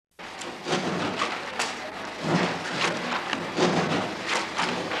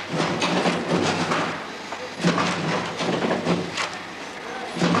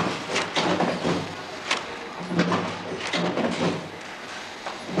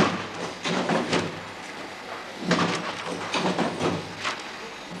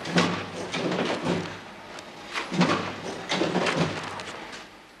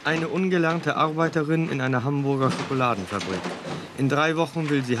Eine ungelernte Arbeiterin in einer Hamburger Schokoladenfabrik. In 3 Wochen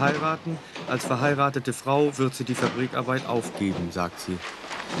will sie heiraten. Als verheiratete Frau wird sie die Fabrikarbeit aufgeben, sagt sie.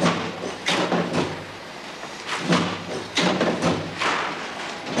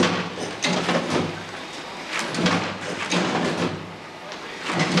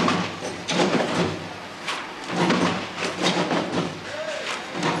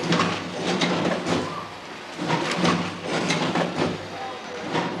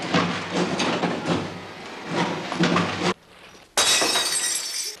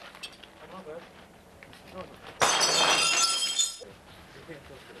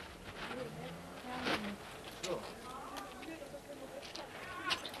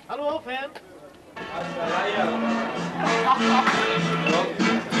 Hallo, Fan!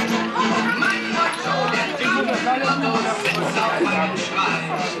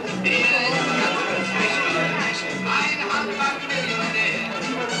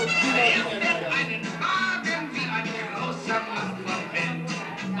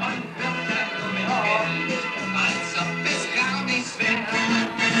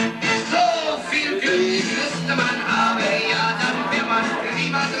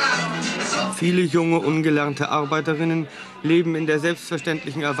 Viele junge, ungelernte Arbeiterinnen leben in der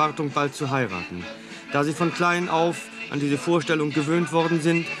selbstverständlichen Erwartung, bald zu heiraten. Da sie von klein auf an diese Vorstellung gewöhnt worden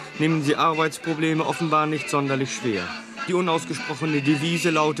sind, nehmen sie Arbeitsprobleme offenbar nicht sonderlich schwer. Die unausgesprochene Devise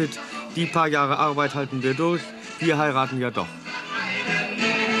lautet: Die paar Jahre Arbeit halten wir durch, wir heiraten ja doch.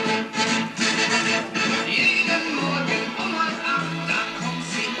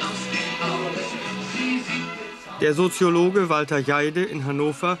 Der Soziologe Walter Jayde in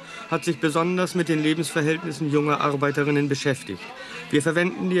Hannover hat sich besonders mit den Lebensverhältnissen junger Arbeiterinnen beschäftigt. Wir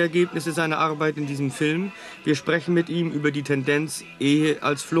verwenden die Ergebnisse seiner Arbeit in diesem Film. Wir sprechen mit ihm über die Tendenz, Ehe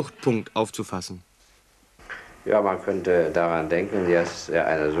als Fluchtpunkt aufzufassen. Ja, man könnte daran denken, dass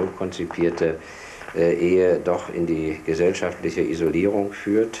eine so konzipierte Ehe doch in die gesellschaftliche Isolierung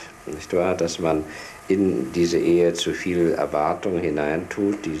führt, nicht wahr? Dass man in diese Ehe zu viel Erwartung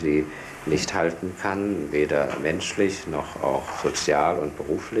hineintut, die sie nicht halten kann, weder menschlich noch auch sozial und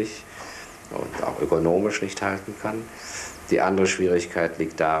beruflich und auch ökonomisch nicht halten kann. Die andere Schwierigkeit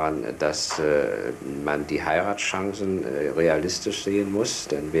liegt daran, dass man die Heiratschancen realistisch sehen muss.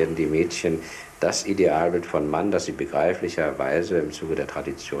 Dann werden die Mädchen das Idealbild von Mann, das sie begreiflicherweise im Zuge der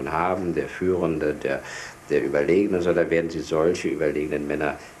Tradition haben, der Führende, der Überlegene, sondern werden sie solche überlegenen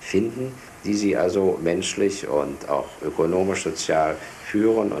Männer finden, die sie also menschlich und auch ökonomisch, sozial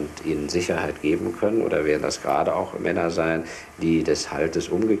führen und ihnen Sicherheit geben können, oder werden das gerade auch Männer sein, die des Haltes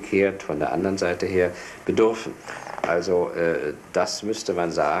umgekehrt von der anderen Seite her bedürfen. Also das müsste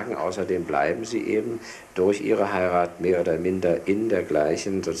man sagen. Außerdem bleiben sie eben durch ihre Heirat mehr oder minder in der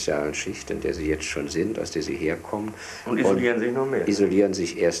gleichen sozialen Schicht, in der sie jetzt schon sind, aus der sie herkommen. Und isolieren sich noch mehr. Isolieren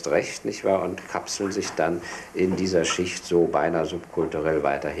sich erst recht, nicht wahr, und kapseln sich dann in dieser Schicht so beinahe subkulturell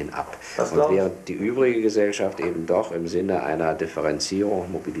weiterhin ab. Und während die übrige Gesellschaft eben doch im Sinne einer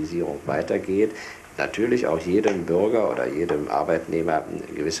Differenzierung, Mobilisierung weitergeht, natürlich auch jedem Bürger oder jedem Arbeitnehmer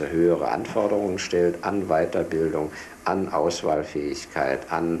gewisse höhere Anforderungen stellt an Weiterbildung, an Auswahlfähigkeit,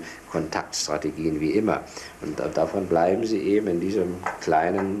 an Kontaktstrategien wie immer. Und davon bleiben sie eben in diesem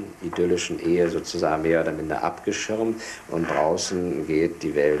kleinen, idyllischen Ehe sozusagen mehr oder minder abgeschirmt, und draußen geht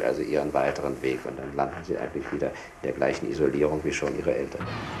die Welt also ihren weiteren Weg, und dann landen sie eigentlich wieder in der gleichen Isolierung wie schon ihre Eltern.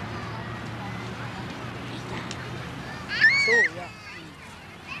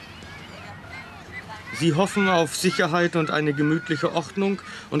 Sie hoffen auf Sicherheit und eine gemütliche Ordnung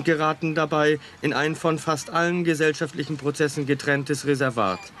und geraten dabei in ein von fast allen gesellschaftlichen Prozessen getrenntes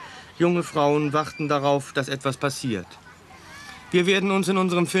Reservat. Junge Frauen warten darauf, dass etwas passiert. Wir werden uns in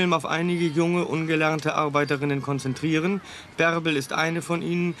unserem Film auf einige junge, ungelernte Arbeiterinnen konzentrieren. Bärbel ist eine von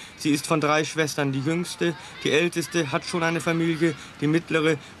ihnen. Sie ist von 3 Schwestern die jüngste. Die älteste hat schon eine Familie. Die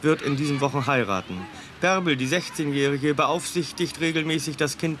mittlere wird in diesen Wochen heiraten. Bärbel, die 16-Jährige, beaufsichtigt regelmäßig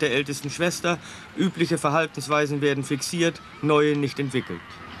das Kind der ältesten Schwester. Übliche Verhaltensweisen werden fixiert, neue nicht entwickelt.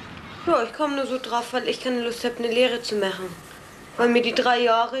 Ja, ich komme nur so drauf, weil ich keine Lust habe, eine Lehre zu machen. Weil mir die 3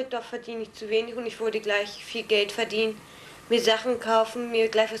 Jahre, da verdiene ich zu wenig, und ich wollte gleich viel Geld verdienen, mir Sachen kaufen, mir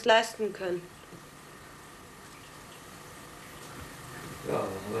gleich was leisten können. Ja,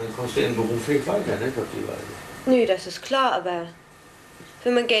 dann kommst du im Berufsweg weiter, nicht, auf die Weise? Nö, das ist klar, aber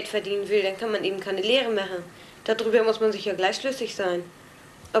wenn man Geld verdienen will, dann kann man eben keine Lehre machen. Darüber muss man sich ja gleich schlüssig sein.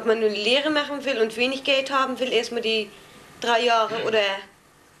 Ob man nur eine Lehre machen will und wenig Geld haben will, erstmal die 3 Jahre, oder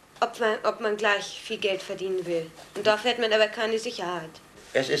ob man gleich viel Geld verdienen will. Und dafür hat man aber keine Sicherheit.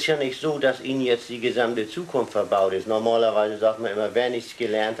 Es ist ja nicht so, dass Ihnen jetzt die gesamte Zukunft verbaut ist. Normalerweise sagt man immer, wer nichts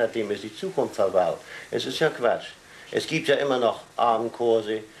gelernt hat, dem ist die Zukunft verbaut. Es ist ja Quatsch. Es gibt ja immer noch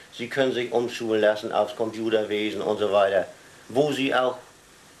Abendkurse, Sie können sich umschulen lassen aufs Computerwesen und so weiter, wo Sie auch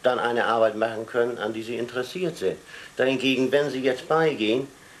dann eine Arbeit machen können, an die Sie interessiert sind. Dahingegen, wenn Sie jetzt beigehen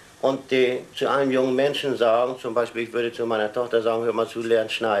und zu einem jungen Menschen sagen, zum Beispiel, ich würde zu meiner Tochter sagen, hör mal zu, lern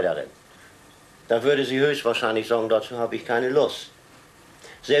Schneiderin, dann würde sie höchstwahrscheinlich sagen, dazu habe ich keine Lust.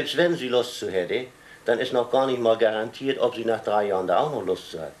 Selbst wenn sie Lust zu hätte, dann ist noch gar nicht mal garantiert, ob sie nach 3 Jahren da auch noch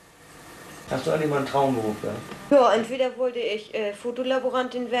Lust zu hat. Hast du eigentlich mal einen Traumberuf gehabt? Ja, entweder wollte ich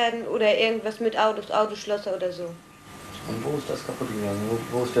Fotolaborantin werden oder irgendwas mit Autos, Autoschlosser oder so. Und wo ist das kaputt gegangen?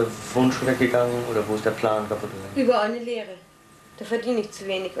 Wo ist der Wunsch weggegangen oder wo ist der Plan kaputt gegangen? Überall eine Lehre. Da verdiene ich zu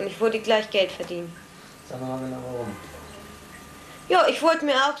wenig und ich wollte gleich Geld verdienen. Sag mal genau warum. Ja, ich wollte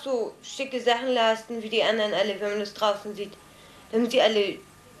mir auch so schicke Sachen leisten, wie die anderen alle, wenn man das draußen sieht. Dann haben sie alle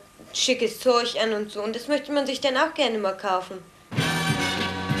schickes Zeug an und so. Und das möchte man sich dann auch gerne mal kaufen.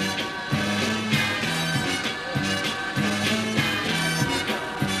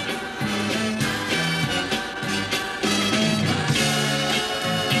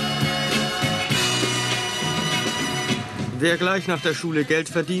 Wer gleich nach der Schule Geld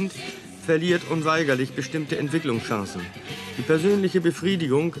verdient, verliert unweigerlich bestimmte Entwicklungschancen. Die persönliche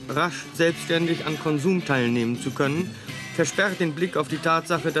Befriedigung, rasch selbstständig an Konsum teilnehmen zu können, versperrt den Blick auf die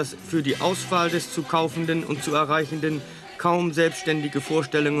Tatsache, dass für die Auswahl des zu Kaufenden und zu Erreichenden kaum selbstständige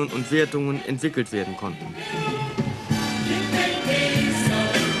Vorstellungen und Wertungen entwickelt werden konnten.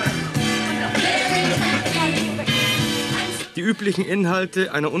 Die üblichen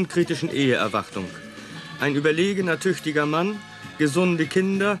Inhalte einer unkritischen Eheerwartung. Ein überlegener, tüchtiger Mann, gesunde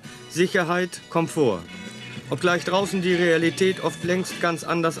Kinder, Sicherheit, Komfort. Obgleich draußen die Realität oft längst ganz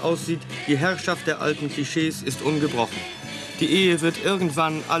anders aussieht, die Herrschaft der alten Klischees ist ungebrochen. Die Ehe wird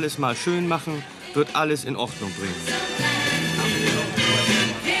irgendwann alles mal schön machen, wird alles in Ordnung bringen.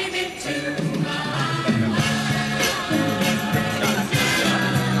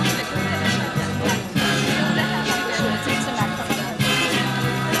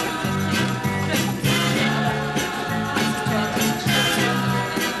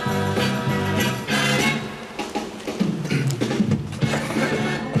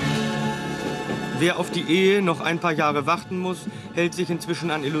 Wer auf die Ehe noch ein paar Jahre warten muss, hält sich inzwischen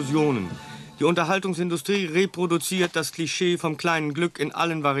an Illusionen. Die Unterhaltungsindustrie reproduziert das Klischee vom kleinen Glück in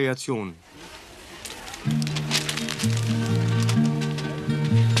allen Variationen.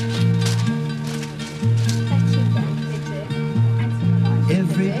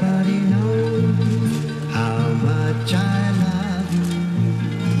 Everybody knows how much I love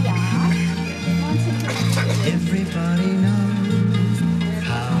you. Everybody knows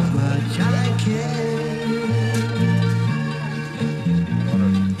how much I care.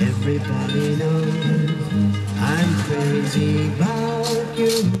 Everybody knows I'm crazy about you.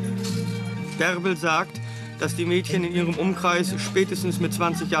 Bärbel sagt, dass die Mädchen in ihrem Umkreis spätestens mit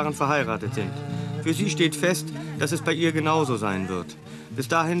 20 Jahren verheiratet sind. Für sie steht fest, dass es bei ihr genauso sein wird. Bis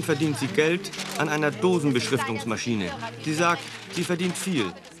dahin verdient sie Geld an einer Dosenbeschriftungsmaschine. Sie sagt, sie verdient viel,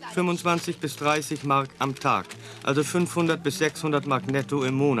 25 bis 30 Mark am Tag, also 500 bis 600 Mark netto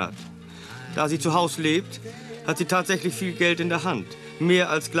im Monat. Da sie zu Hause lebt, hat sie tatsächlich viel Geld in der Hand.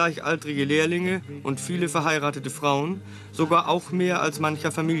 Mehr als gleichaltrige Lehrlinge und viele verheiratete Frauen, sogar auch mehr als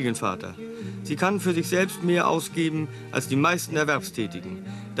mancher Familienvater. Sie kann für sich selbst mehr ausgeben als die meisten Erwerbstätigen.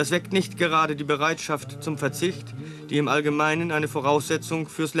 Das weckt nicht gerade die Bereitschaft zum Verzicht, die im Allgemeinen eine Voraussetzung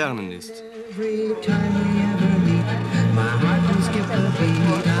fürs Lernen ist.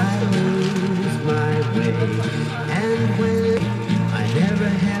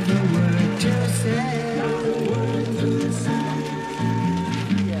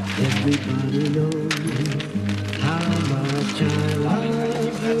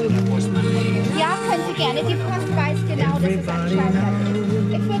 Ja, können Sie gerne. Die Post weiß genau, dass es anscheinend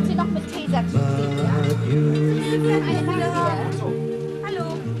ist. Ich würde Sie noch mit Teesaft ziehen, ja? Sie können eine Bitte haben. Hallo.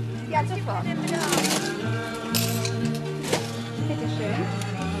 Ja, sofort. Bitte schön.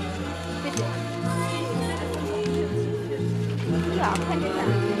 Bitte. Ja, können Sie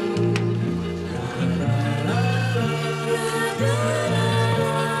sagen.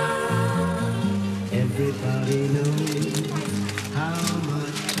 Everybody knows how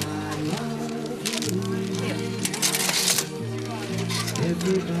much I love you.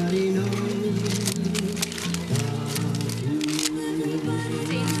 Everybody knows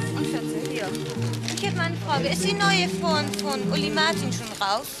Ich hätte mal eine Frage. Ist die neue von Uli Martin schon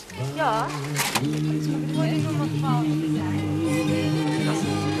raus? Ja. Ich wollte nur mal fragen.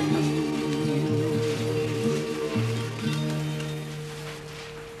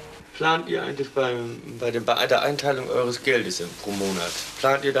 Plant ihr eigentlich bei der Einteilung eures Geldes pro Monat,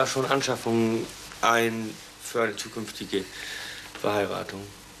 plant ihr da schon Anschaffungen ein für eine zukünftige Verheiratung?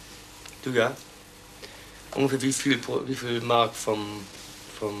 Du ja? Ungefähr wie viel Mark vom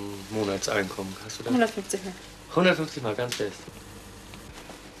Monatseinkommen hast du da? 150 Mark. 150 Mark, ganz fest.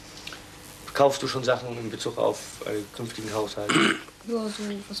 Kaufst du schon Sachen in Bezug auf einen künftigen Haushalt? Ja, so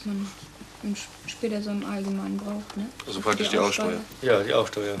was man später so im Allgemeinen braucht, ne? Also praktisch die Aussteuer. Ja, die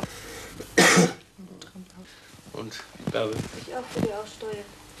Aussteuer. Und Bärbel? Ich auch für die Aussteuer.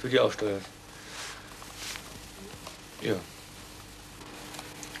 Für die Aussteuer. Ja.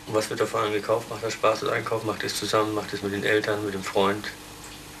 Und was wird da vor allem gekauft? Macht das Spaß, das Einkaufen? Macht es zusammen? Macht es mit den Eltern, mit dem Freund?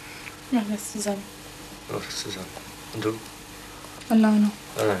 Machen wir es zusammen. Macht es zusammen. Und du? Alleine.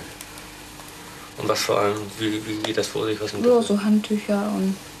 Allein. Und was vor allem, wie geht das vor sich? Was sind Ja, das? so Handtücher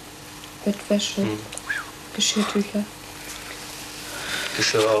und Bettwäsche, Geschirrtücher.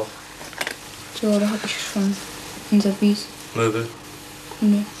 Geschirr auch? Ja, da habe ich schon ein Devise. Möbel?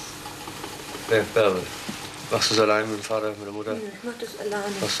 Nee. Ja, Bärbel. Machst du es allein mit dem Vater, mit der Mutter? Nee, ich mach das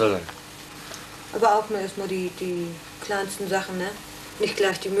alleine. Machst du allein? Aber auch nur erstmal die kleinsten Sachen, ne? Nicht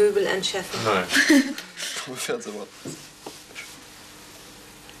gleich die Möbel anschaffen. Nein.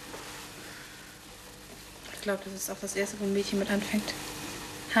 Ich glaube, das ist auch das Erste, wo ein Mädchen mit anfängt.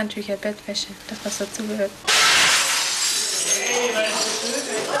 Handtücher, Bettwäsche, das, was dazu gehört.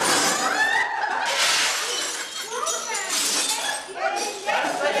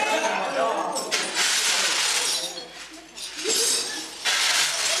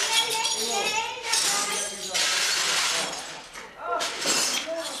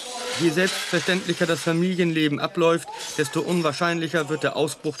 Je selbstverständlicher das Familienleben abläuft, desto unwahrscheinlicher wird der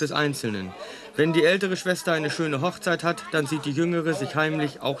Ausbruch des Einzelnen. Wenn die ältere Schwester eine schöne Hochzeit hat, dann sieht die jüngere sich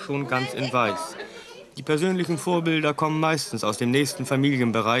heimlich auch schon ganz in Weiß. Die persönlichen Vorbilder kommen meistens aus dem nächsten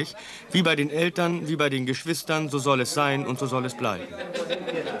Familienbereich. Wie bei den Eltern, wie bei den Geschwistern, so soll es sein und so soll es bleiben.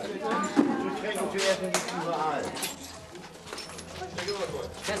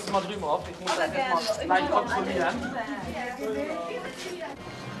 Test mal drüben auf, ich muss das erst mal gleich kontrollieren.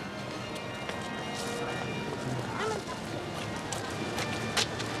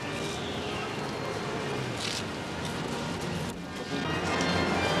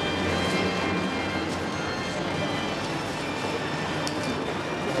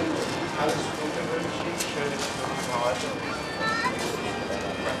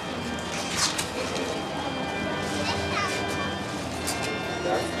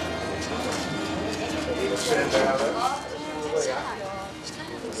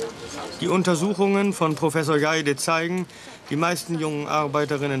 Die Untersuchungen von Professor Jahre zeigen, die meisten jungen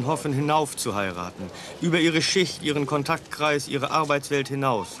Arbeiterinnen hoffen, hinauf zu heiraten. Über ihre Schicht, ihren Kontaktkreis, ihre Arbeitswelt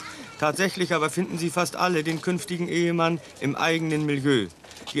hinaus. Tatsächlich aber finden sie fast alle den künftigen Ehemann im eigenen Milieu.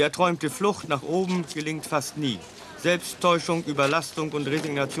 Die erträumte Flucht nach oben gelingt fast nie. Selbsttäuschung, Überlastung und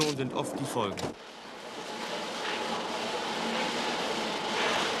Resignation sind oft die Folgen.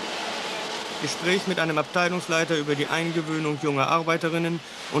 Gespräch mit einem Abteilungsleiter über die Eingewöhnung junger Arbeiterinnen.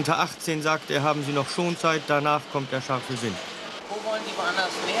 Unter 18 sagt er, haben sie noch Schonzeit, danach kommt der scharfe Sinn. Wo wollen Sie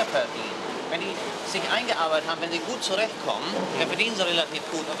woanders mehr verdienen? Wenn die sich eingearbeitet haben, wenn sie gut zurechtkommen, dann verdienen sie relativ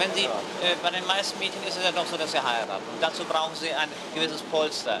gut. Und wenn sie, bei den meisten Mädchen ist es ja doch so, dass sie heiraten. Und dazu brauchen sie ein gewisses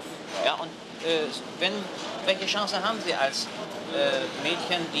Polster. Ja, und welche Chance haben sie als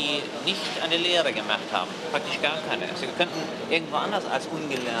Mädchen, die nicht eine Lehre gemacht haben? Praktisch gar keine. Sie könnten irgendwo anders als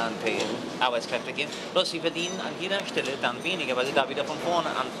ungelernte Arbeitskräfte gehen. Bloß sie verdienen an jeder Stelle dann weniger, weil sie da wieder von vorne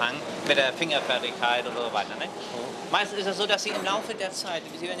anfangen mit der Fingerfertigkeit oder so weiter. Ne? Meistens ist es so, dass sie im Laufe der Zeit,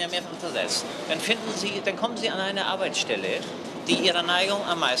 sie werden ja mehrfach versetzt, dann kommen sie an eine Arbeitsstelle, die ihrer Neigung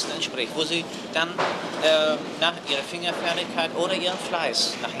am meisten entspricht, wo sie dann nach ihrer Fingerfertigkeit oder ihrem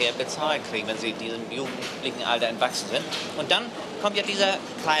Fleiß nachher bezahlt kriegen, wenn sie diesem jugendlichen Alter entwachsen sind. Und dann kommt ja dieser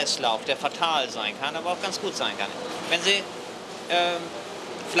Kreislauf, der fatal sein kann, aber auch ganz gut sein kann. Wenn sie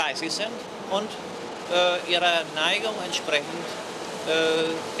fleißig sind und ihrer Neigung entsprechend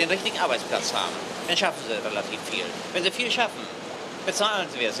den richtigen Arbeitsplatz haben, dann schaffen sie relativ viel. Wenn sie viel schaffen, bezahlen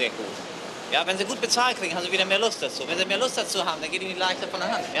sie sehr gut. Ja, wenn sie gut bezahlt kriegen, haben sie wieder mehr Lust dazu. Wenn sie mehr Lust dazu haben, dann geht ihnen leichter von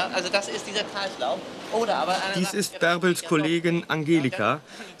der Hand. Ja? Also das ist dieser Kreislauf. Oder aber Dies ist Bärbels Kollegin Angelika.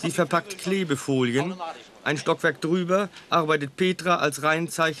 Sie verpackt Klebefolien. Ein Stockwerk drüber arbeitet Petra als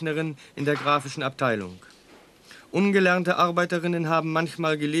Reinzeichnerin in der grafischen Abteilung. Ungelernte Arbeiterinnen haben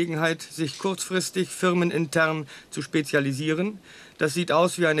manchmal Gelegenheit, sich kurzfristig firmenintern zu spezialisieren. Das sieht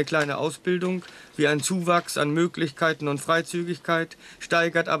aus wie eine kleine Ausbildung, wie ein Zuwachs an Möglichkeiten und Freizügigkeit,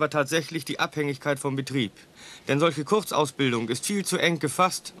 steigert aber tatsächlich die Abhängigkeit vom Betrieb. Denn solche Kurzausbildung ist viel zu eng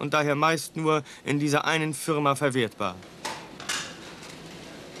gefasst und daher meist nur in dieser einen Firma verwertbar.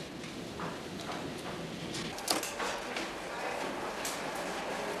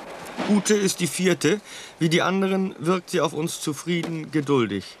 Ute ist die vierte. Wie die anderen wirkt sie auf uns zufrieden,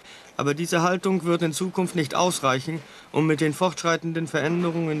 geduldig. Aber diese Haltung wird in Zukunft nicht ausreichen, um mit den fortschreitenden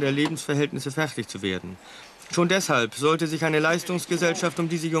Veränderungen der Lebensverhältnisse fertig zu werden. Schon deshalb sollte sich eine Leistungsgesellschaft um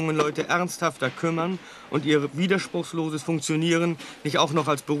diese jungen Leute ernsthafter kümmern und ihr widerspruchsloses Funktionieren nicht auch noch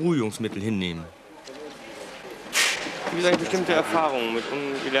als Beruhigungsmittel hinnehmen. Wie gesagt, bestimmte Erfahrungen mit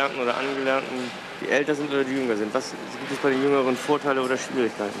Ungelernten oder Angelernten, die älter sind oder die jünger sind. Was gibt es bei den Jüngeren Vorteile oder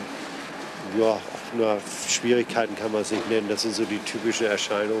Schwierigkeiten? Ja, nur Schwierigkeiten kann man es nicht nennen. Das sind so die typischen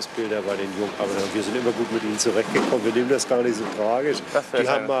Erscheinungsbilder bei den Jungen. Aber wir sind immer gut mit ihnen zurechtgekommen. Wir nehmen das gar nicht so tragisch. Die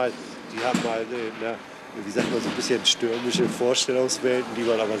haben mal wie sagt man, so ein bisschen stürmische Vorstellungswelten, die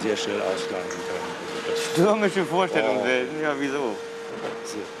man aber sehr schnell ausschlagen kann. Stürmische Vorstellungswelten? Ja, wieso?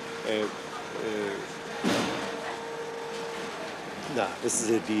 Das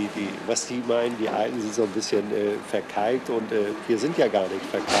ist was die meinen, die Alten sind so ein bisschen verkalkt und wir sind ja gar nicht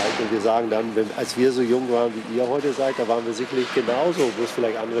verkalkt. Und wir sagen dann, als wir so jung waren, wie ihr heute seid, da waren wir sicherlich genauso, bloß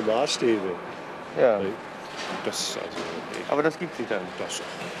vielleicht andere Maßstäbe. Ja. Das, aber das gibt sich dann? Das.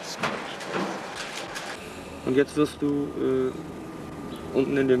 Und jetzt wirst du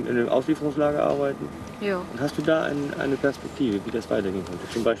unten in dem Auslieferungslager arbeiten? Ja. Und hast du da eine Perspektive, wie das weitergehen könnte?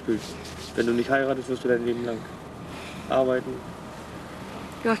 Zum Beispiel, wenn du nicht heiratest, wirst du dein Leben lang arbeiten?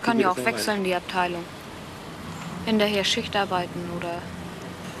 Ja, ich kann ja auch wechseln, die Abteilung. Hinterher Schicht arbeiten oder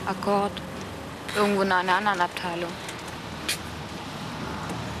Akkord. Irgendwo in einer anderen Abteilung.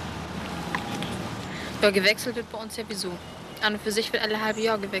 Ja, gewechselt wird bei uns ja wieso. An und für sich wird alle halbe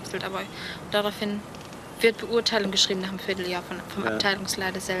Jahr gewechselt, aber daraufhin wird Beurteilung geschrieben nach einem Vierteljahr vom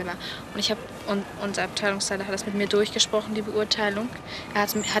Abteilungsleiter selber. Und unser Abteilungsleiter hat das mit mir durchgesprochen, die Beurteilung. Er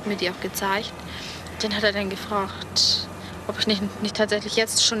hat mir die auch gezeigt. Dann hat er dann gefragt, ob ich nicht tatsächlich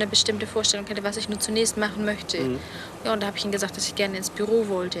jetzt schon eine bestimmte Vorstellung hätte, was ich nur zunächst machen möchte. Mhm. Ja, und da habe ich ihm gesagt, dass ich gerne ins Büro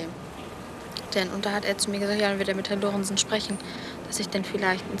wollte. Und da hat er zu mir gesagt, ja, dann wird er mit Herrn Lorenzen sprechen, dass ich dann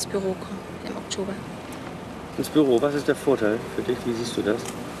vielleicht ins Büro komme im Oktober. Ins Büro, was ist der Vorteil für dich? Wie siehst du das?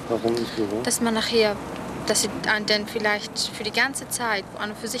 Warum ins Büro? Dass man nachher, dass sie dann vielleicht für die ganze Zeit, wo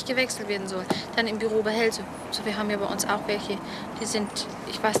an und für sich gewechselt werden soll, dann im Büro behält. So, wir haben ja bei uns auch welche, die sind,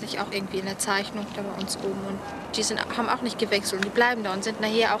 ich weiß nicht, auch irgendwie in der Zeichnung da bei uns oben. Und die haben auch nicht gewechselt und die bleiben da und sind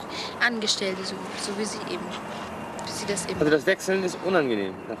nachher auch Angestellte, so wie sie eben. Wie sie das eben. Also das Wechseln ist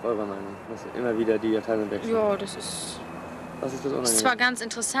unangenehm, nach eurer Meinung? Dass immer wieder die Abteilung wechseln? Ja, das ist... Was ist das unangenehm? Das ist zwar ganz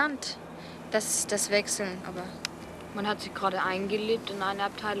interessant, das Wechseln, aber... Man hat sich gerade eingelebt in eine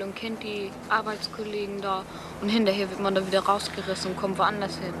Abteilung, kennt die Arbeitskollegen da und hinterher wird man da wieder rausgerissen und kommt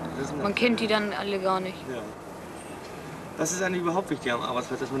woanders hin. Man kennt die dann alle gar nicht. Ja. Was ist eigentlich überhaupt wichtig am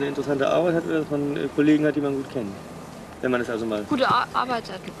Arbeitsplatz? Dass man eine interessante Arbeit hat oder dass man Kollegen hat, die man gut kennt? Wenn man es also mal... Gute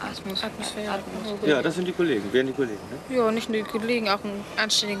Arbeitsatmosphäre. Ja, das sind die Kollegen, wären die Kollegen, ne? Ja, nicht nur die Kollegen, auch einen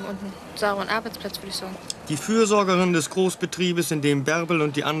anständigen und einen sauberen Arbeitsplatz, würde ich sagen. Die Fürsorgerin des Großbetriebes, in dem Bärbel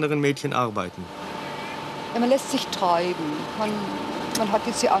und die anderen Mädchen arbeiten. Ja, man lässt sich treiben. Man hat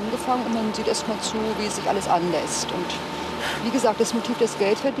jetzt hier angefangen und man sieht erst mal zu, wie sich alles anlässt. Und wie gesagt, das Motiv des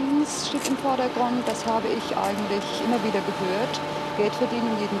Geldverdienens steht im Vordergrund. Das habe ich eigentlich immer wieder gehört. Geld verdienen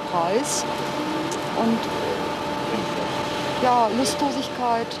um jeden Preis. Und ja,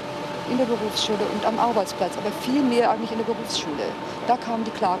 Lustlosigkeit in der Berufsschule und am Arbeitsplatz, aber viel mehr eigentlich in der Berufsschule. Da kamen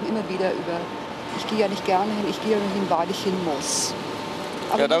die Klagen immer wieder über, ich gehe ja nicht gerne hin, ich gehe ja nur hin, weil ich hin muss.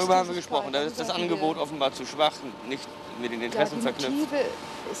 Aber ja, darüber haben wir gesprochen. Da ist das Angebot offenbar zu schwach, nicht mit den Interessen verknüpft.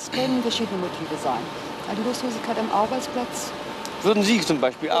 Es können verschiedene Motive sein. Die Lustlosigkeit am Arbeitsplatz. Würden Sie zum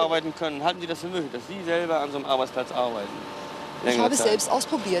Beispiel arbeiten können? Halten Sie das für möglich, dass Sie selber an so einem Arbeitsplatz arbeiten? Ich habe es selbst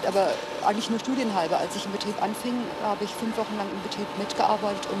ausprobiert, aber eigentlich nur studienhalber. Als ich im Betrieb anfing, habe ich 5 Wochen lang im Betrieb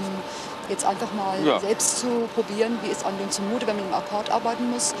mitgearbeitet, um jetzt einfach mal selbst zu probieren, wie ist Anliegen zumute, wenn man im Akkord arbeiten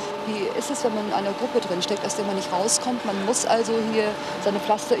muss. Wie ist es, wenn man in einer Gruppe drin steckt, aus der man nicht rauskommt. Man muss also hier seine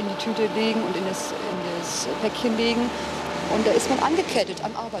Pflaster in die Tüte legen und in das Päckchen legen. Und da ist man angekettet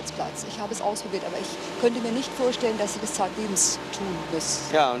am Arbeitsplatz. Ich habe es ausprobiert, aber ich könnte mir nicht vorstellen, dass ich das zeitlebens tun muss.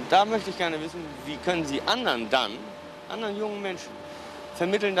 Ja, und da möchte ich gerne wissen, wie können Sie anderen jungen Menschen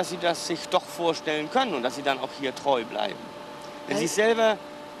vermitteln, dass sie das sich doch vorstellen können und dass sie dann auch hier treu bleiben. Wenn sie es selber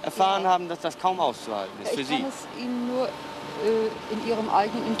erfahren haben, dass das kaum auszuhalten ist für Sie. Ich kann es Ihnen nur in Ihrem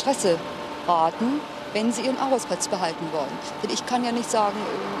eigenen Interesse raten, wenn Sie Ihren Arbeitsplatz behalten wollen. Denn ich kann ja nicht sagen,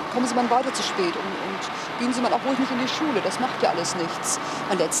 kommen Sie mal weiter zu spät und gehen Sie mal auch ruhig nicht in die Schule, das macht ja alles nichts.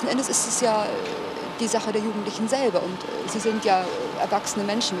 Und letzten Endes ist es ja die Sache der Jugendlichen selber. Und sie sind ja erwachsene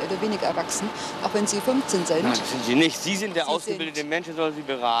Menschen, mehr oder weniger erwachsen, auch wenn sie 15 sind. Nein, das sind Sie nicht. Sie sind der ausgebildete Mensch, der soll Sie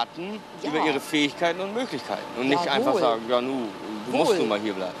beraten über Ihre Fähigkeiten und Möglichkeiten. Und nicht einfach sagen, ja, du musst nun mal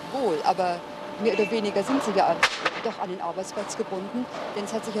hier bleiben. Wohl, aber mehr oder weniger sind sie ja doch an den Arbeitsplatz gebunden. Denn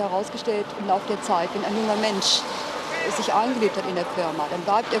es hat sich herausgestellt im Laufe der Zeit, wenn ein junger Mensch sich eingelebt hat in der Firma, dann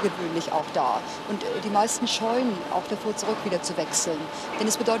bleibt er gewöhnlich auch da. Und die meisten scheuen auch davor, zurück wieder zu wechseln. Denn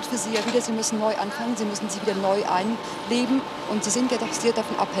es bedeutet für sie ja wieder, sie müssen neu anfangen, sie müssen sich wieder neu einleben. Und sie sind ja doch sehr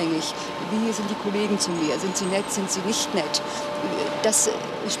davon abhängig, wie sind die Kollegen zu mir, sind sie nett, sind sie nicht nett. Das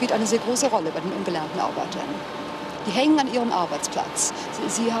spielt eine sehr große Rolle bei den ungelernten Arbeitern. Die hängen an ihrem Arbeitsplatz.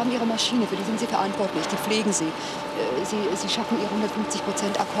 Sie haben ihre Maschine, für die sind sie verantwortlich, die pflegen sie. Sie schaffen ihre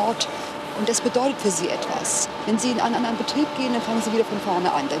 150% Akkord. Und das bedeutet für sie etwas. Wenn sie in einen anderen Betrieb gehen, dann fangen sie wieder von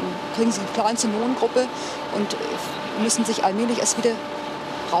vorne an. Dann kriegen sie eine kleinste Lohngruppe und müssen sich allmählich erst wieder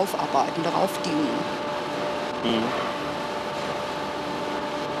raufarbeiten, darauf dienen. Mhm.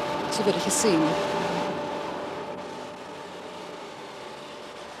 So würde ich es sehen.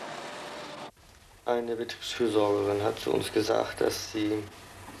 Eine Betriebsfürsorgerin hat zu uns gesagt, dass sie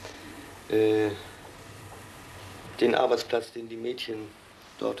den Arbeitsplatz, den die Mädchen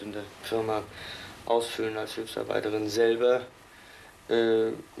dort in der Firma ausfüllen als Hilfsarbeiterin, selber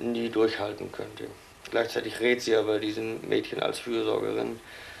nie durchhalten könnte. Gleichzeitig rät sie aber diesen Mädchen als Fürsorgerin,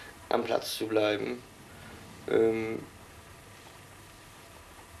 am Platz zu bleiben.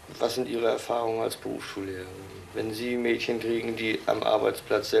 Was sind Ihre Erfahrungen als Berufsschullehrerin? Wenn Sie Mädchen kriegen, die am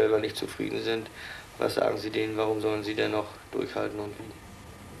Arbeitsplatz selber nicht zufrieden sind, was sagen Sie denen, warum sollen sie denn noch durchhalten und wie?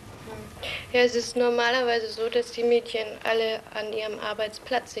 Ja, es ist normalerweise so, dass die Mädchen alle an ihrem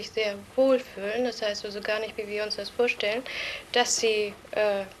Arbeitsplatz sich sehr wohlfühlen. Das heißt also gar nicht, wie wir uns das vorstellen, dass sie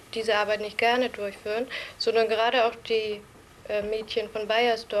diese Arbeit nicht gerne durchführen, sondern gerade auch die Mädchen von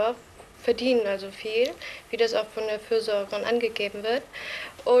Bayersdorf verdienen also viel, wie das auch von der Fürsorgerin angegeben wird,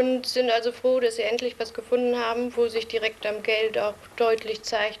 und sind also froh, dass sie endlich was gefunden haben, wo sich direkt am Geld auch deutlich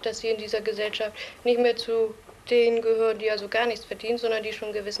zeigt, dass sie in dieser Gesellschaft nicht mehr zu denen gehören, die also gar nichts verdienen, sondern die schon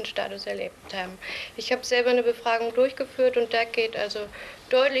einen gewissen Status erlebt haben. Ich habe selber eine Befragung durchgeführt und da geht also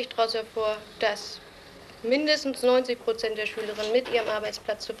deutlich daraus hervor, dass mindestens 90% der Schülerinnen mit ihrem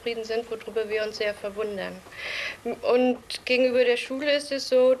Arbeitsplatz zufrieden sind, worüber wir uns sehr verwundern. Und gegenüber der Schule ist es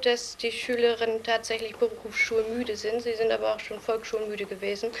so, dass die Schülerinnen tatsächlich berufsschulmüde sind. Sie sind aber auch schon volksschulmüde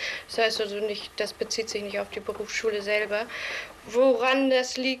gewesen. Das heißt also nicht, das bezieht sich nicht auf die Berufsschule selber. Woran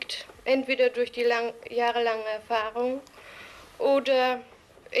das liegt, entweder durch die jahrelange Erfahrung oder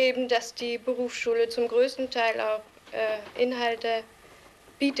eben, dass die Berufsschule zum größten Teil auch Inhalte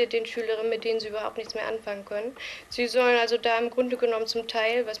bietet den Schülerinnen, mit denen sie überhaupt nichts mehr anfangen können. Sie sollen also da im Grunde genommen zum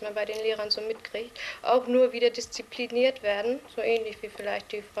Teil, was man bei den Lehrern so mitkriegt, auch nur wieder diszipliniert werden, so ähnlich wie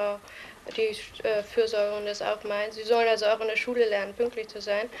vielleicht die Fürsorgerin das auch meint. Sie sollen also auch in der Schule lernen, pünktlich zu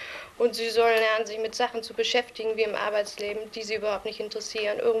sein, und sie sollen lernen, sich mit Sachen zu beschäftigen wie im Arbeitsleben, die sie überhaupt nicht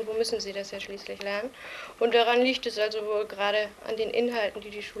interessieren. Irgendwo müssen sie das ja schließlich lernen. Und daran liegt es also wohl gerade an den Inhalten, die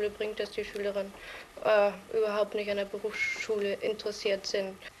die Schule bringt, dass die Schülerinnen überhaupt nicht an der Berufsschule interessiert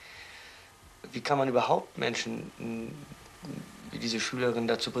sind. Wie kann man überhaupt Menschen wie diese Schülerin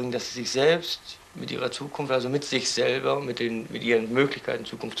dazu bringen, dass sie sich selbst mit ihrer Zukunft, also mit sich selber, mit ihren Möglichkeiten,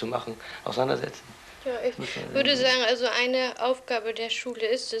 Zukunft zu machen, auseinandersetzen? Ja, ich würde sagen, also eine Aufgabe der Schule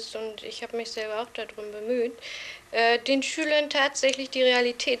ist es, und ich habe mich selber auch darum bemüht, den Schülern tatsächlich die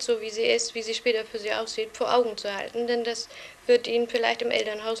Realität, so wie sie ist, wie sie später für sie aussieht, vor Augen zu halten. Denn das wird ihnen vielleicht im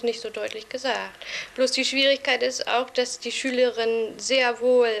Elternhaus nicht so deutlich gesagt. Bloß die Schwierigkeit ist auch, dass die Schülerinnen sehr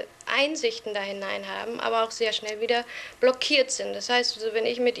wohl Einsichten da hinein haben, aber auch sehr schnell wieder blockiert sind. Das heißt also, wenn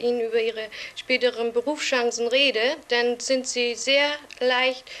ich mit ihnen über ihre späteren Berufschancen rede, dann sind sie sehr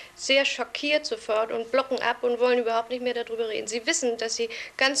leicht, sehr schockiert sofort und blocken ab und wollen überhaupt nicht mehr darüber reden. Sie wissen, dass sie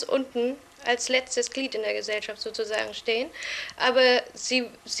ganz unten als letztes Glied in der Gesellschaft sozusagen stehen, aber sie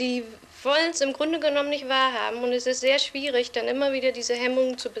wollen es im Grunde genommen nicht wahrhaben, und es ist sehr schwierig, dann immer wieder diese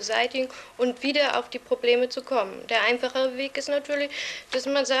Hemmungen zu beseitigen und wieder auf die Probleme zu kommen. Der einfachere Weg ist natürlich, dass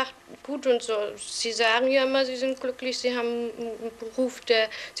man sagt, gut und so, Sie sagen ja immer, Sie sind glücklich, Sie haben einen Beruf, der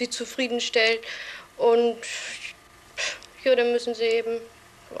Sie zufriedenstellt, und ja, dann müssen Sie eben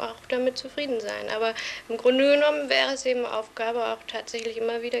auch damit zufrieden sein. Aber im Grunde genommen wäre es eben Aufgabe, auch tatsächlich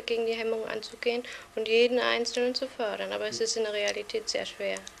immer wieder gegen die Hemmungen anzugehen und jeden Einzelnen zu fördern. Aber es ist in der Realität sehr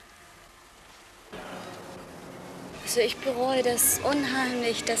schwer. Also ich bereue das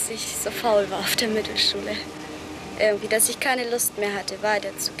unheimlich, dass ich so faul war auf der Mittelschule. Irgendwie, dass ich keine Lust mehr hatte,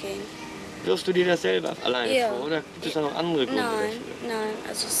 weiterzugehen. Wirfst du dir das selber alleine vor, oder gibt es da noch andere Gründe dafür? Nein,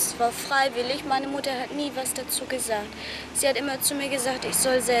 also es war freiwillig. Meine Mutter hat nie was dazu gesagt. Sie hat immer zu mir gesagt, ich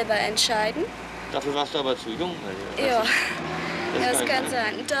soll selber entscheiden. Dafür warst du aber zu jung. Also. Ja, das kann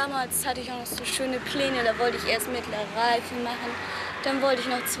sein. Damals hatte ich auch noch so schöne Pläne, da wollte ich erst mittlere Reife machen. Dann wollte ich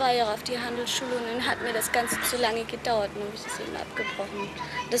noch 2 Jahre auf die Handelsschule, und dann hat mir das Ganze zu lange gedauert und habe ich das eben abgebrochen.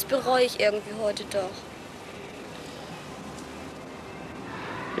 Das bereue ich irgendwie heute doch.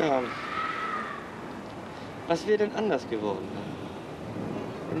 Ja. Was wäre denn anders geworden?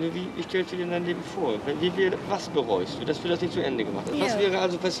 Ich stellte dir dein Leben vor. Was bereust du, dass du das nicht zu Ende gemacht hast? Ja. Was wäre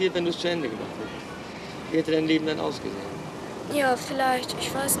also passiert, wenn du es zu Ende gemacht hättest? Wie hätte dein Leben dann ausgesehen? Ja, vielleicht,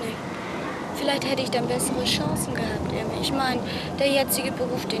 ich weiß nicht. Vielleicht hätte ich dann bessere Chancen gehabt. Ich meine, der jetzige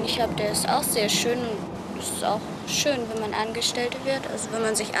Beruf, den ich habe, der ist auch sehr schön. Und es ist auch schön, wenn man Angestellte wird, also wenn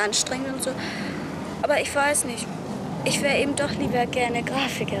man sich anstrengt und so. Aber ich weiß nicht. Ich wäre eben doch lieber gerne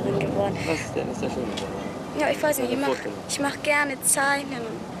Grafikerin geworden. Was denn ist da schön? Ja, ich weiß nicht, ich mach gerne Zeichnen.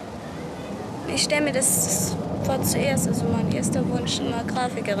 Ich stelle mir das vor zuerst, also mein erster Wunsch, immer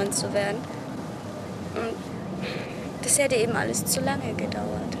Grafikerin zu werden. Und das hätte eben alles zu lange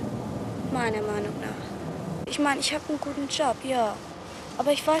gedauert, meiner Meinung nach. Ich meine, ich habe einen guten Job, ja.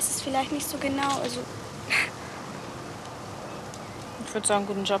 Aber ich weiß es vielleicht nicht so genau, also... Ich würde sagen, einen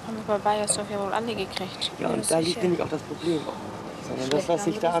guten Job haben wir bei Bayersdorf ja wohl alle gekriegt. Ja, und da liegt nämlich auch das Problem. Sondern das, was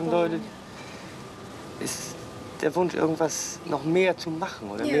sich da andeutet, ist der Wunsch, irgendwas noch mehr zu machen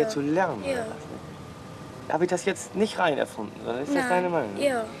oder mehr zu lernen. Ja. Habe ich das jetzt nicht rein erfunden, sondern ist das deine Meinung?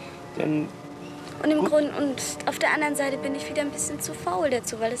 Ja. Denn Und im Grunde, und auf der anderen Seite bin ich wieder ein bisschen zu faul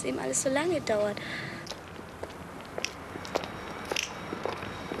dazu, weil das eben alles so lange dauert.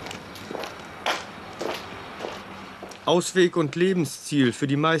 Ausweg und Lebensziel für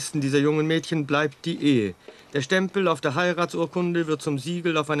die meisten dieser jungen Mädchen bleibt die Ehe. Der Stempel auf der Heiratsurkunde wird zum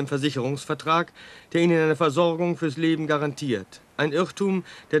Siegel auf einem Versicherungsvertrag, der ihnen eine Versorgung fürs Leben garantiert. Ein Irrtum,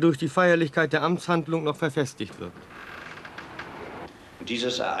 der durch die Feierlichkeit der Amtshandlung noch verfestigt wird. Und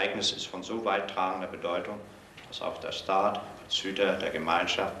dieses Ereignis ist von so weittragender Bedeutung, dass auch der Staat als Hüter der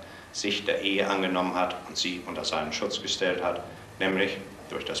Gemeinschaft sich der Ehe angenommen hat und sie unter seinen Schutz gestellt hat, nämlich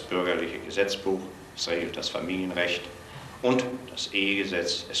durch das bürgerliche Gesetzbuch, es regelt das Familienrecht und das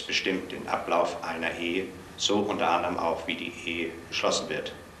Ehegesetz, es bestimmt den Ablauf einer Ehe, so unter anderem auch, wie die Ehe geschlossen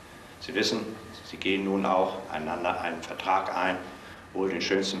wird. Sie wissen, Sie gehen nun auch einander einen Vertrag ein, wohl den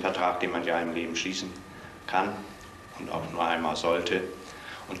schönsten Vertrag, den man ja im Leben schließen kann und auch nur einmal sollte.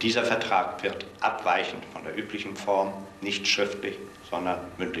 Und dieser Vertrag wird abweichend von der üblichen Form nicht schriftlich, sondern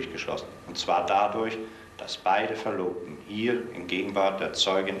mündlich geschlossen. Und zwar dadurch, dass beide Verlobten hier in Gegenwart der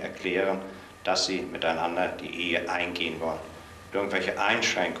Zeugin erklären, dass sie miteinander die Ehe eingehen wollen. Irgendwelche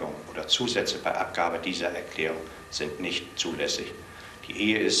Einschränkungen oder Zusätze bei Abgabe dieser Erklärung sind nicht zulässig. Die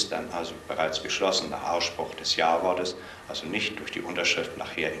Ehe ist dann also bereits geschlossen nach Ausspruch des Ja-Wortes, also nicht durch die Unterschrift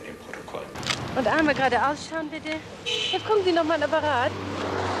nachher in dem Protokoll. Und einmal gerade ausschauen, bitte. Jetzt gucken Sie noch mal ein Apparat.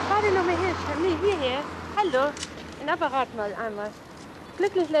 Warte noch mal hier. Nee, hierher. Hallo. Ein Apparat mal einmal.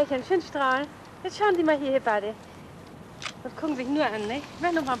 Glücklich lächeln, schön strahlen. Jetzt schauen Sie mal hier, beide. Und gucken sich nur an, nicht? Ich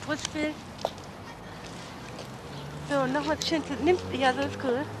mach noch mal ein Brustspiel. So, noch mal schön. Ja, so ist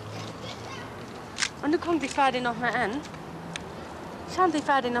gut. Und du gucken sich beide noch mal an. Schauen Sie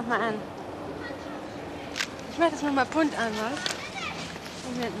beide noch mal an. Ich mach das noch mal bunt einmal.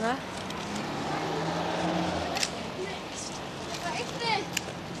 Moment mal.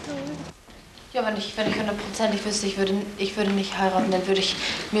 Ja, wenn ich hundertprozentig wüsste, ich würde nicht heiraten, dann würde ich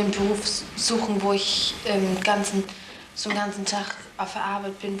mir einen Beruf suchen, wo ich so einen ganzen Tag auf der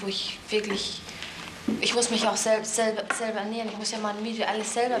Arbeit bin, wo ich wirklich... Ich muss mich auch selber ernähren, ich muss ja meine Miete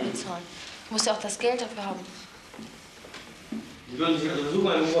alles selber bezahlen. Ich muss ja auch das Geld dafür haben. Sie würden sich also versuchen,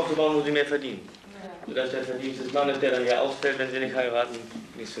 einen Beruf aufzubauen, wo Sie mehr verdienen. Ja. Sodass der Verdienst des Mannes, der dann ja ausfällt, wenn Sie nicht heiraten,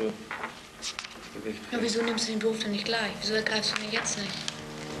 nicht so gewichtig. Ja, wieso nimmst du den Beruf denn nicht gleich? Wieso ergreifst du ihn jetzt nicht?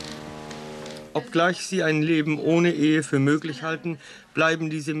 Obgleich sie ein Leben ohne Ehe für möglich halten, bleiben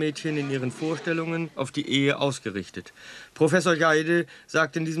diese Mädchen in ihren Vorstellungen auf die Ehe ausgerichtet. Professor Geide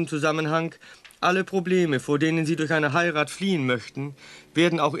sagt in diesem Zusammenhang, alle Probleme, vor denen sie durch eine Heirat fliehen möchten,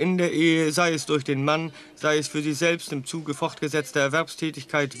 werden auch in der Ehe, sei es durch den Mann, sei es für sie selbst im Zuge fortgesetzter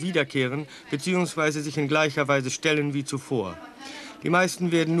Erwerbstätigkeit, wiederkehren bzw. sich in gleicher Weise stellen wie zuvor. Die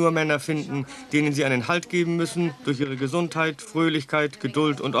meisten werden nur Männer finden, denen sie einen Halt geben müssen durch ihre Gesundheit, Fröhlichkeit,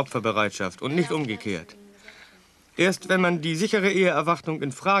 Geduld und Opferbereitschaft und nicht umgekehrt. Erst wenn man die sichere Eheerwartung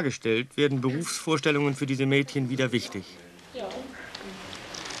in Frage stellt, werden Berufsvorstellungen für diese Mädchen wieder wichtig. Ja.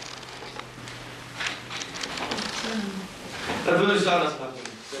 Dann würdest du anders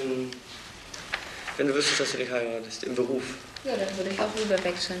machen, wenn du wüsstest, dass du nicht heiratest, im Beruf. Ja, dann würde ich auch rüber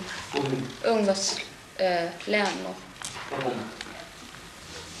wechseln. Wohin? Irgendwas lernen noch. Warum?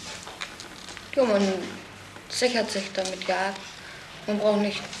 Ja, man sichert sich damit ja ab. Man braucht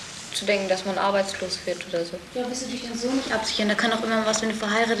nicht zu denken, dass man arbeitslos wird oder so. Ja, willst du dich denn so nicht absichern? Da kann auch immer was, wenn du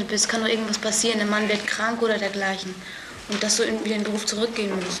verheiratet bist, kann doch irgendwas passieren. Der Mann wird krank oder dergleichen. Und dass du wieder in den Beruf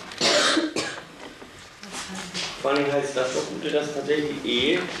zurückgehen musst. Vor allem heißt das doch Gute, dass tatsächlich die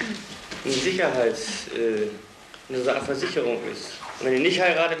Ehe eine eine Art Versicherung ist. Und wenn ihr nicht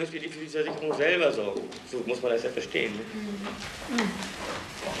heiratet, müsst ihr die für die Versicherung selber sorgen. So muss man das ja verstehen. Ne?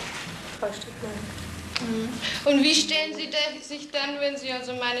 Und wie stellen Sie sich dann, wenn Sie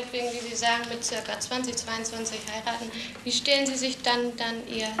also meinetwegen, wie Sie sagen, mit ca. 20, 22 heiraten, wie stellen Sie sich dann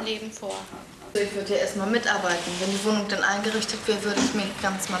Ihr Leben vor? Ich würde ja erstmal mitarbeiten. Wenn die Wohnung dann eingerichtet wäre, würde ich mich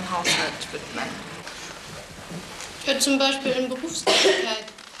ganz meinem Haushalt widmen. Ja, zum Beispiel in Berufstätigkeit.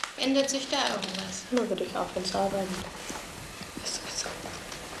 Ändert sich da irgendwas? Dann würde ich auch ins Arbeiten.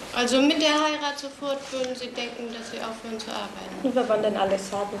 Also mit der Heirat sofort würden Sie denken, dass Sie aufhören zu arbeiten? Und wenn man dann alles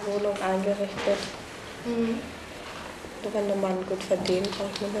hat, eine Wohnung eingerichtet. Oder wenn der Mann gut verdient,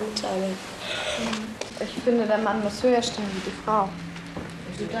 braucht man dann zu arbeiten. Ich finde, der Mann muss höher stehen wie die Frau.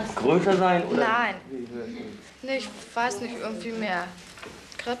 Größer sein oder? Nein. Nee, ich weiß nicht, irgendwie mehr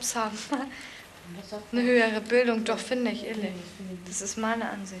Krebs haben. Eine höhere Bildung, doch, finde ich ehrlich. Das ist meine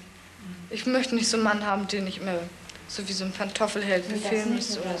Ansicht. Ich möchte nicht so einen Mann haben, den ich mir so wie so ein Pantoffelheld befehlen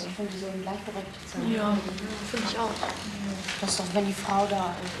müsste oder so. Ich finde, die sollen gleichberechtigt sein. Ja, finde ich auch. Das ist doch, wenn die Frau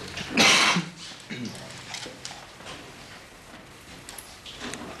da ist.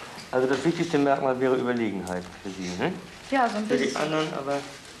 Also das wichtigste Merkmal wäre Überlegenheit für Sie, ne? Ja, so ein Für bisschen. die anderen aber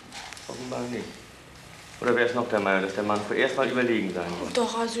offenbar nicht. Oder wer ist noch der Meinung, dass der Mann zuerst mal überlegen sein muss?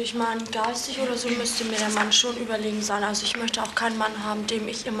 Doch, also ich meine, geistig oder so müsste mir der Mann schon überlegen sein. Also ich möchte auch keinen Mann haben, dem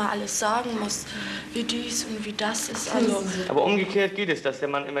ich immer alles sagen muss, wie dies und wie das ist. Also Aber umgekehrt geht es, dass der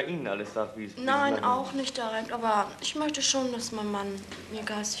Mann immer Ihnen alles sagt, wie es ist. nein, auch nicht direkt. Aber ich möchte schon, dass mein Mann mir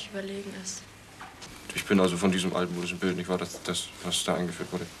geistig überlegen ist. Ich bin also von diesem altmodischen Bild, nicht wahr, das, was da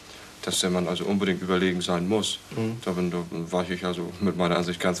eingeführt wurde, dass der Mann also unbedingt überlegen sein muss. Da weiche ich also mit meiner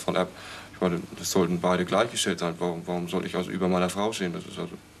Ansicht ganz von ab. Ich meine, das sollten beide gleichgestellt sein. Warum soll ich also über meiner Frau stehen? Das ist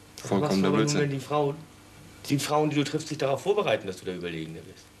also vollkommener Blödsinn. Wenn die Frauen, die du triffst, sich darauf vorbereiten, dass du der Überlegene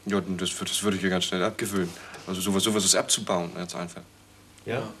bist. Ja, das würde ich ja ganz schnell abgewöhnen. Also sowas ist abzubauen, ganz einfach.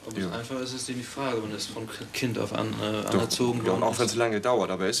 Ja? Aber ja. Einfach ist es die Frage, man ist von Kind auf an anerzogen worden. Ja, und auch wenn es lange dauert,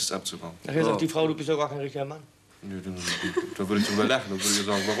 aber es ist abzubauen. Nachher sagt die Frau, du bist ja gar kein richtiger Mann. Nee, da würde ich drüber lachen und würde ich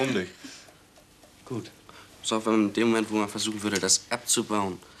sagen, warum nicht? Gut. So, wenn in dem Moment, wo man versuchen würde, das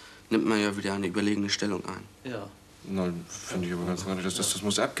abzubauen, nimmt man ja wieder eine überlegene Stellung ein. Ja. Nein, finde ich aber ganz ehrlich, das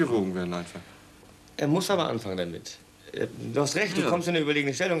muss abgewogen werden einfach. Er muss aber anfangen damit. Du hast recht, du kommst in eine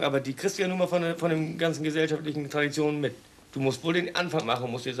überlegene Stellung, aber die kriegst du ja nun mal von den ganzen gesellschaftlichen Traditionen mit. Du musst wohl den Anfang machen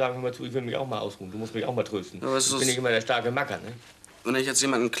und musst dir sagen, hör mal zu, ich will mich auch mal ausruhen, du musst mich auch mal trösten. Aber ich bin nicht immer der starke Macker, ne? Wenn ich jetzt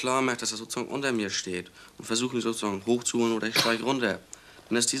jemanden klar mache, dass er sozusagen unter mir steht und versuche mich sozusagen hochzuholen oder ich steige runter,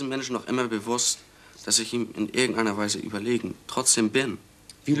 dann ist diesem Menschen noch immer bewusst, dass ich ihm in irgendeiner Weise überlegen trotzdem bin.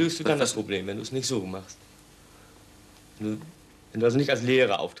 Wie löst du dann das Problem, wenn du es nicht so machst? Wenn du also nicht als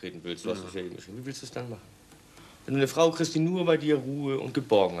Lehrer auftreten willst, du hast das ja eben geschrieben, wie willst du es dann machen? Wenn du eine Frau kriegst, die nur bei dir Ruhe und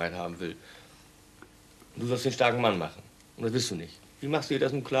Geborgenheit haben will, und du sollst den starken Mann machen, und das willst du nicht. Wie machst du dir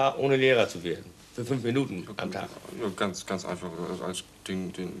das nun klar, ohne Lehrer zu werden? Für 5 Minuten am Tag? Ja, ganz einfach, also als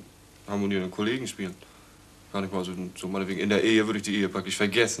den harmonierenden Kollegen spielen. Gar nicht mal so meinetwegen, in der Ehe würde ich die Ehe praktisch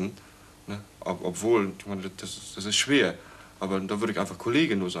vergessen. Ne? Obwohl, ich meine, das ist schwer. Aber da würde ich einfach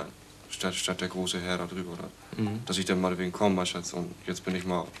Kollege nur sein, statt der große Herr da drüber. Oder? Dass ich dann meinetwegen komm, mein Schatz, und jetzt bin ich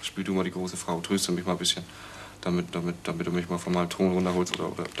mal, spiel du mal die große Frau, tröste mich mal ein bisschen, damit du mich mal von meinem Thron runterholst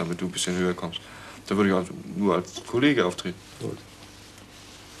oder damit du ein bisschen höher kommst. Da würde ich also nur als Kollege auftreten. Gut.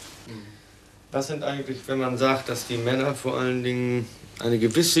 Was sind eigentlich, wenn man sagt, dass die Männer vor allen Dingen eine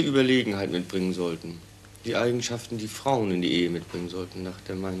gewisse Überlegenheit mitbringen sollten? Die Eigenschaften, die Frauen in die Ehe mitbringen sollten, nach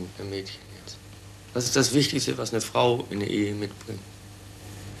der Meinung der Mädchen jetzt. Was ist das Wichtigste, was eine Frau in der Ehe mitbringt?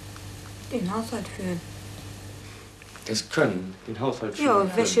 Den Haushalt führen. Das Können, den Haushalt führen.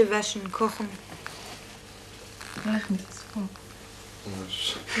 Ja, Wäsche waschen, kochen. Reichen das vor.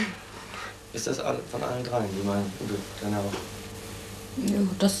 Ist das von allen dreien, die meinen, deine auch? Ja,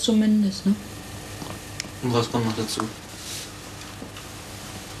 das zumindest, ne? Und was kommt noch dazu?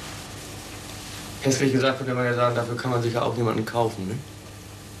 Hässlich gesagt könnte man ja sagen, dafür kann man sich ja auch jemanden kaufen, ne?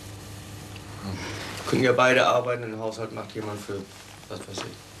 Können ja beide arbeiten, den Haushalt macht jemand für, was weiß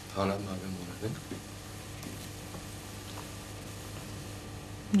ich, 300 Mark im Monat, ne?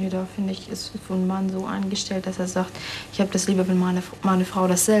 Nee, da finde ich, ist von Mann so eingestellt, dass er sagt, ich habe das lieber, wenn meine Frau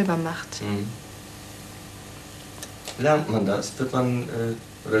das selber macht. Lernt man das?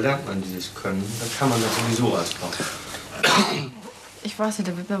 Oder lernt man dieses Können? Dann kann man das sowieso als Frau. Ich weiß nicht,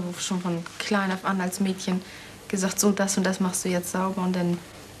 da wird mir schon von klein auf an als Mädchen gesagt, so das und das machst du jetzt sauber. Und dann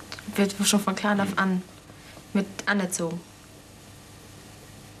wird schon von klein auf an mit anerzogen.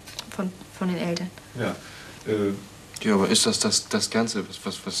 Von den Eltern. Ja. Ja, aber ist das Ganze,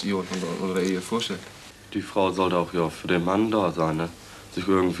 was ihr unter der Ehe vorstellt? Die Frau sollte auch ja für den Mann da sein, ne? sich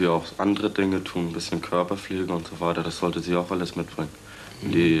irgendwie auch andere Dinge tun, ein bisschen Körperpflege und so weiter. Das sollte sie auch alles mitbringen.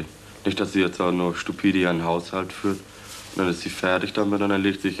 Nicht, dass sie jetzt auch nur stupide ihren Haushalt führt. Und dann ist sie fertig damit und dann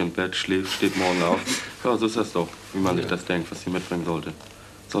legt sie sich ins Bett, schläft, steht morgen auf. Ja, so ist das doch, wie man sich das denkt, was sie mitbringen sollte.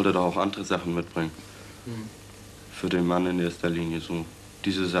 Sollte doch auch andere Sachen mitbringen. Für den Mann in erster Linie so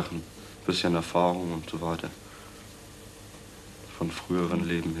diese Sachen. Bisschen Erfahrung und so weiter. Von früheren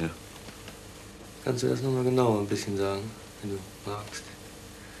Leben her. Kannst du das nochmal genauer ein bisschen sagen, wenn du magst?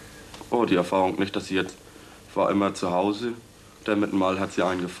 Oh, die Erfahrung nicht, dass sie jetzt war immer zu Hause. Dann mit Mal hat sie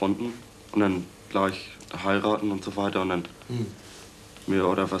einen gefunden und dann gleich heiraten und so weiter und dann mehr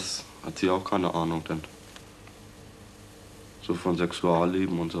oder was hat sie auch keine Ahnung dann. So von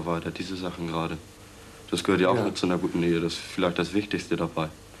Sexualleben und so weiter, diese Sachen gerade. Das gehört ja auch mit zu einer guten Ehe, das ist vielleicht das Wichtigste dabei.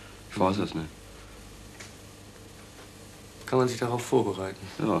 Ich weiß es nicht. Kann man sich darauf vorbereiten?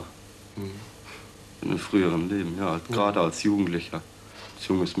 Ja. In einem früheren Leben, ja. Gerade als Jugendlicher, als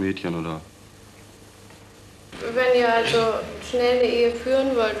junges Mädchen oder... Wenn ihr also schnell eine Ehe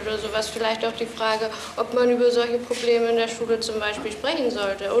führen wollt oder sowas, vielleicht auch die Frage, ob man über solche Probleme in der Schule zum Beispiel sprechen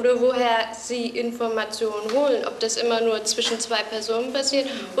sollte oder woher sie Informationen holen, ob das immer nur zwischen zwei Personen passiert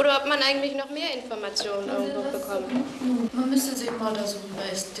oder ob man eigentlich noch mehr Informationen irgendwo bekommt. Man müsste sich mal darüber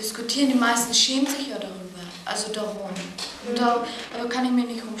diskutieren. Die meisten schämen sich ja darüber, also darum. Und da kann ich mir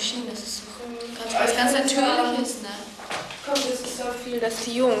nicht rumschämen, das ist was ganz Natürliches. Ne? Komm, das ist so viel, dass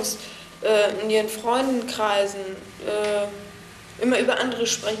die Jungs in ihren Freundenkreisen immer über andere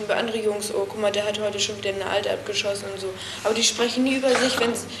sprechen, über andere Jungs. Oh, guck mal, der hat heute schon wieder eine Alte abgeschossen und so. Aber die sprechen nie über sich,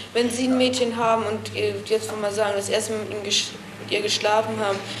 wenn sie ein Mädchen haben und jetzt wollen wir sagen, das erste Mal mit ihr geschlafen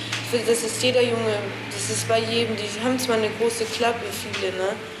haben. Ich finde, das ist jeder Junge, das ist bei jedem. Die haben zwar eine große Klappe, viele, ne?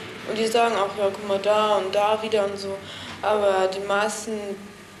 Und die sagen auch, ja, guck mal, da und da wieder und so. Aber die meisten,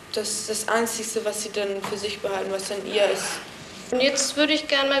 das ist das Einzige, was sie dann für sich behalten, was dann ihr ist. Und jetzt würde ich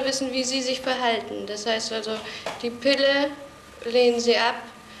gerne mal wissen, wie Sie sich verhalten. Das heißt also, die Pille lehnen Sie ab,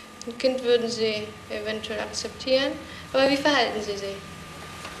 ein Kind würden Sie eventuell akzeptieren, aber wie verhalten Sie sich?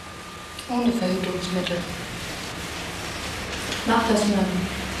 Ohne Verhütungsmittel. Mach das mal.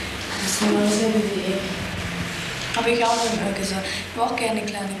 Das ist genau dasselbe wie ich. Habe ich auch immer gesagt. Ich brauche gerne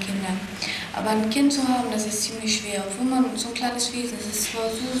kleine Kinder. Aber ein Kind zu haben, das ist ziemlich schwer. Obwohl man so ein kleines Wesen ist, es ist zwar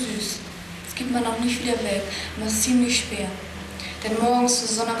so süß. Das gibt man auch nicht wieder weg. Aber es ist ziemlich schwer. Denn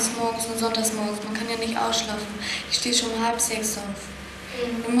morgens, sonntagsmorgens und sonntagsmorgens, man kann ja nicht ausschlafen. Ich stehe schon um 5:30 auf.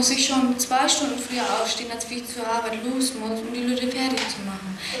 Dann muss ich schon 2 Stunden früher aufstehen, als wie ich zur Arbeit los muss, um die Leute fertig zu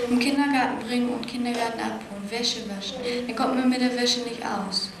machen. Im Kindergarten bringen und Kindergarten abholen, Wäsche waschen. Dann kommt man mit der Wäsche nicht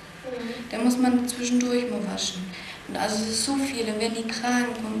aus. Dann muss man zwischendurch mal waschen. Und also es ist so viel, dann werden die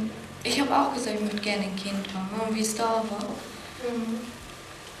krank. Und ich habe auch gesagt, ich möchte gerne ein Kind haben, und wie es da war.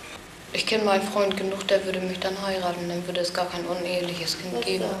 Ich kenne meinen Freund genug, der würde mich dann heiraten, dann würde es gar kein uneheliches Kind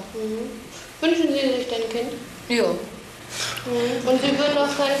geben. Wünschen Sie sich denn ein Kind? Ja. Und Sie würden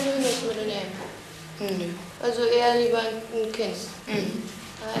auch keine Verhütungsmittel nehmen? Nö. Also eher lieber ein Kind?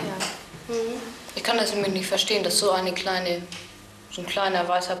 Ah ja. Ich kann das nämlich nicht verstehen, dass so ein kleiner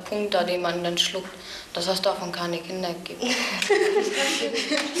weißer Punkt da, den man dann schluckt, dass es davon keine Kinder gibt. Nee,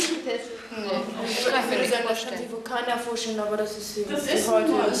 das kann ich mir nicht vorstellen. Das kann sich wohl keiner vorstellen, aber das ist heute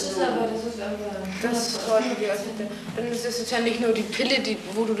so. Das ist heute die Aspekte. Dann ist es ja nicht nur die Pille,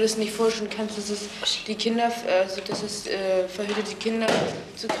 wo du das nicht vorstellen kannst, das ist die Kinder, also das ist verhütet, die Kinder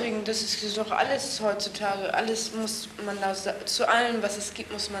zu kriegen. Das ist doch alles heutzutage. Alles muss man da zu allem, was es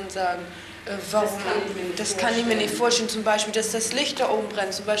gibt, muss man sagen. Warum? Das kann ich mir nicht vorstellen. Zum Beispiel, dass das Licht da oben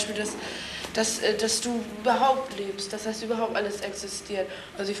brennt. Zum Beispiel, dass du überhaupt lebst, dass das überhaupt alles existiert.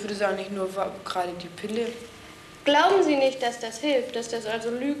 Also ich würde sagen, nicht nur gerade die Pille. Glauben Sie nicht, dass das hilft, dass das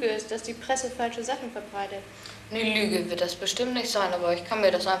also Lüge ist, dass die Presse falsche Sachen verbreitet? Nee, Lüge wird das bestimmt nicht sein, aber ich kann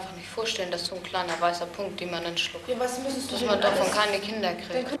mir das einfach nicht vorstellen, dass so ein kleiner weißer Punkt, den man dann schluckt, ja, was müsstest du dass man davon keine Kinder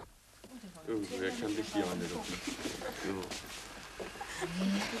kriegt. Irgendwer kann dich hier an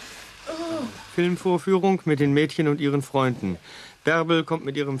Filmvorführung mit den Mädchen und ihren Freunden. Bärbel kommt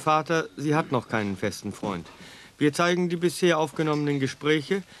mit ihrem Vater, sie hat noch keinen festen Freund. Wir zeigen die bisher aufgenommenen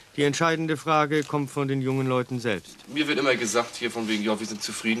Gespräche. Die entscheidende Frage kommt von den jungen Leuten selbst. Mir wird immer gesagt, hier von wegen, ja, wir sind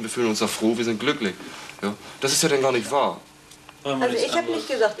zufrieden, wir fühlen uns auch froh, wir sind glücklich. Ja, das ist ja dann gar nicht wahr. Also ich habe nicht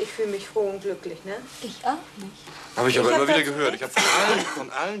gesagt, ich fühle mich froh und glücklich, ne? Ich auch nicht. Habe ich aber immer wieder gehört. Ich habe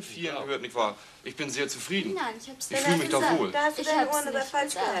von allen vier gehört, nicht wahr? Ich bin sehr zufrieden. Nein, ich hab's Ich fühle mich da wohl. Da hast du deine Ohren aber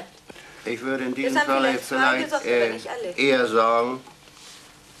falsch gehabt. Ich würde in diesem Falle vielleicht eher sagen,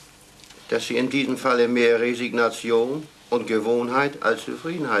 dass Sie in diesem Falle mehr Resignation und Gewohnheit als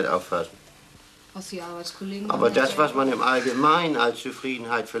Zufriedenheit auffassen. Was die Arbeitskollegen. Aber das, was man im Allgemeinen als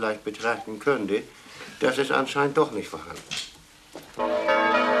Zufriedenheit vielleicht betrachten könnte, das ist anscheinend doch nicht vorhanden.